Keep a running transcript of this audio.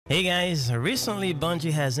Hey guys, recently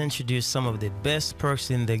Bungie has introduced some of the best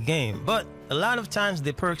perks in the game, but a lot of times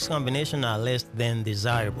the perks combination are less than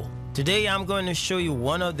desirable. Today I'm going to show you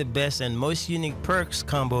one of the best and most unique perks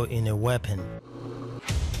combo in a weapon.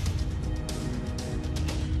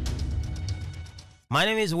 My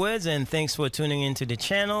name is Weds and thanks for tuning into the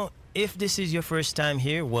channel. If this is your first time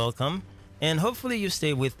here, welcome, and hopefully you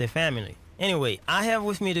stay with the family. Anyway, I have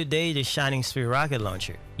with me today the Shining Sphere rocket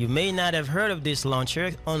launcher. You may not have heard of this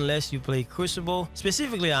launcher unless you play Crucible,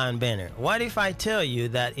 specifically Iron Banner. What if I tell you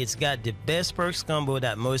that it's got the best perks combo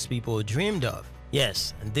that most people dreamed of?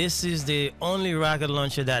 Yes, this is the only rocket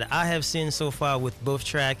launcher that I have seen so far with both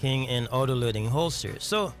tracking and auto-loading holsters,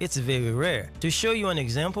 so it's very rare. To show you an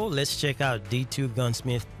example, let's check out D2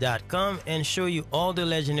 GUNSMITH.com and show you all the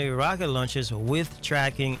legendary rocket launchers with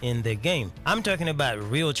tracking in the game. I'm talking about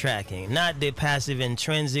real tracking, not the passive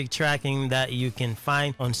intrinsic tracking that you can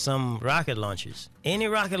find on some rocket launchers. Any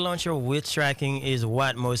rocket launcher with tracking is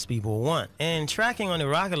what most people want, and tracking on a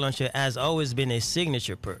rocket launcher has always been a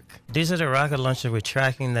signature perk. These are the rocket launchers with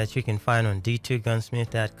tracking that you can find on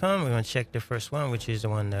D2GUNSMITH.com. We're going to check the first one, which is the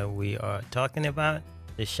one that we are talking about,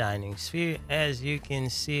 the Shining Sphere. As you can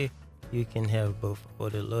see, you can have both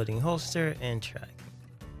auto-loading holster and tracking.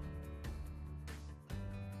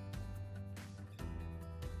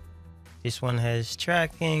 This one has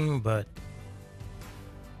tracking, but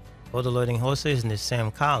auto-loading holster is in the same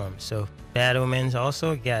column, so Battleman's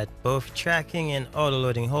also got both tracking and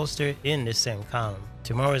auto-loading holster in the same column.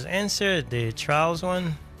 Tomorrow's Answer, the Trials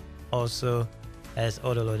one, also has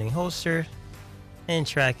auto-loading holster and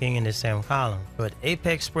tracking in the same column, but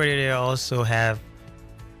Apex Predator also have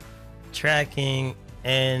tracking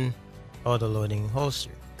and auto-loading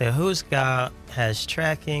holster. The Huska has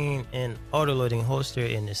tracking and auto-loading holster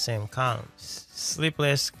in the same column.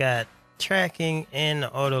 Sleepless got tracking and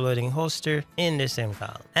auto-loading holster in the same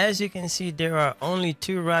column. As you can see, there are only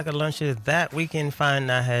two rocket launchers that we can find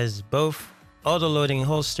that has both auto-loading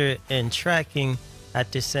holster and tracking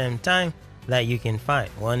at the same time that you can find.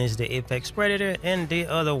 One is the Apex Predator and the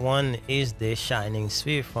other one is the Shining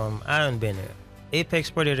Sphere from Iron Banner.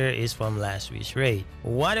 Apex Predator is from last week's raid.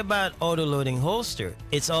 What about auto-loading holster?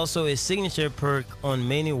 It's also a signature perk on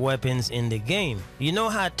many weapons in the game. You know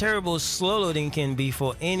how terrible slow loading can be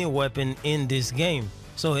for any weapon in this game.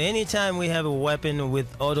 So anytime we have a weapon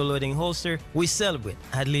with auto-loading holster, we celebrate.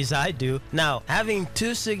 At least I do. Now, having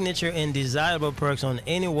two signature and desirable perks on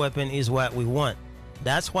any weapon is what we want.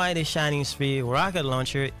 That's why the Shining Sphere rocket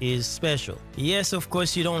launcher is special. Yes, of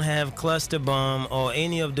course you don't have cluster bomb or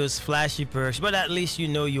any of those flashy perks, but at least you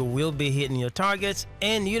know you will be hitting your targets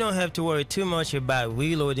and you don't have to worry too much about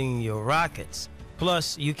reloading your rockets.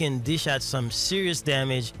 Plus, you can dish out some serious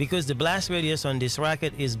damage because the blast radius on this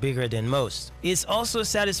rocket is bigger than most. It's also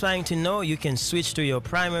satisfying to know you can switch to your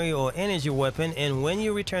primary or energy weapon, and when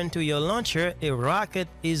you return to your launcher, a rocket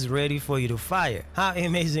is ready for you to fire. How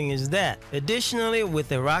amazing is that? Additionally,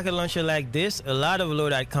 with a rocket launcher like this, a lot of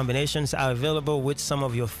loadout combinations are available with some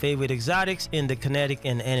of your favorite exotics in the kinetic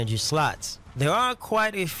and energy slots. There are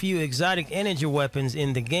quite a few exotic energy weapons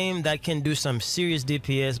in the game that can do some serious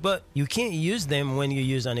DPS, but you can't use them when you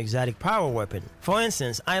use an exotic power weapon. For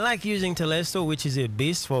instance, I like using Telesto, which is a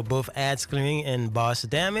beast for both adds clearing and boss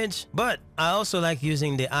damage, but I also like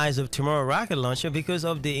using the Eyes of Tomorrow rocket launcher because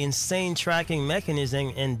of the insane tracking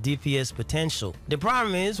mechanism and DPS potential. The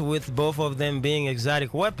problem is, with both of them being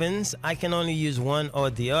exotic weapons, I can only use one or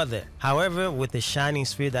the other. However, with the Shining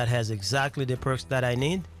Sphere that has exactly the perks that I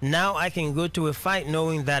need, now I can go to a fight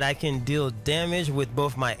knowing that I can deal damage with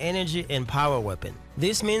both my energy and power weapon.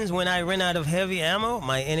 This means when I run out of heavy ammo,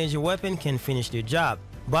 my energy weapon can finish the job.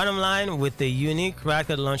 Bottom line, with a unique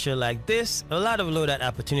rocket launcher like this, a lot of loadout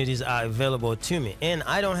opportunities are available to me, and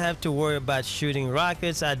I don't have to worry about shooting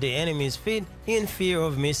rockets at the enemy's feet in fear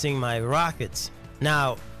of missing my rockets.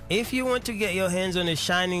 Now, if you want to get your hands on the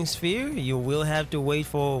Shining Sphere, you will have to wait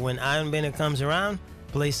for when Iron Banner comes around.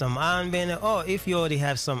 Play some Iron Banner, or if you already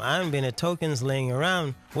have some Iron Banner tokens laying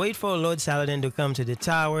around, wait for Lord Saladin to come to the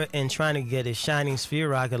tower and try to get a Shining Sphere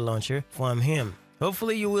rocket launcher from him.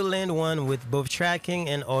 Hopefully you will land one with both tracking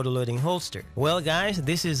and auto-loading holster. Well guys,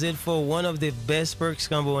 this is it for one of the best perks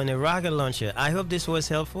combo in a rocket launcher. I hope this was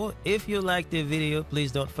helpful. If you liked the video,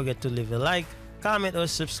 please don't forget to leave a like, comment or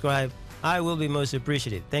subscribe. I will be most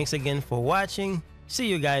appreciative. Thanks again for watching. See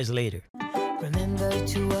you guys later. Remember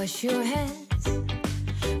to wash your hands.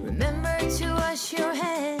 Remember to wash your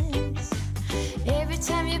hands every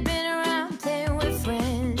time you've been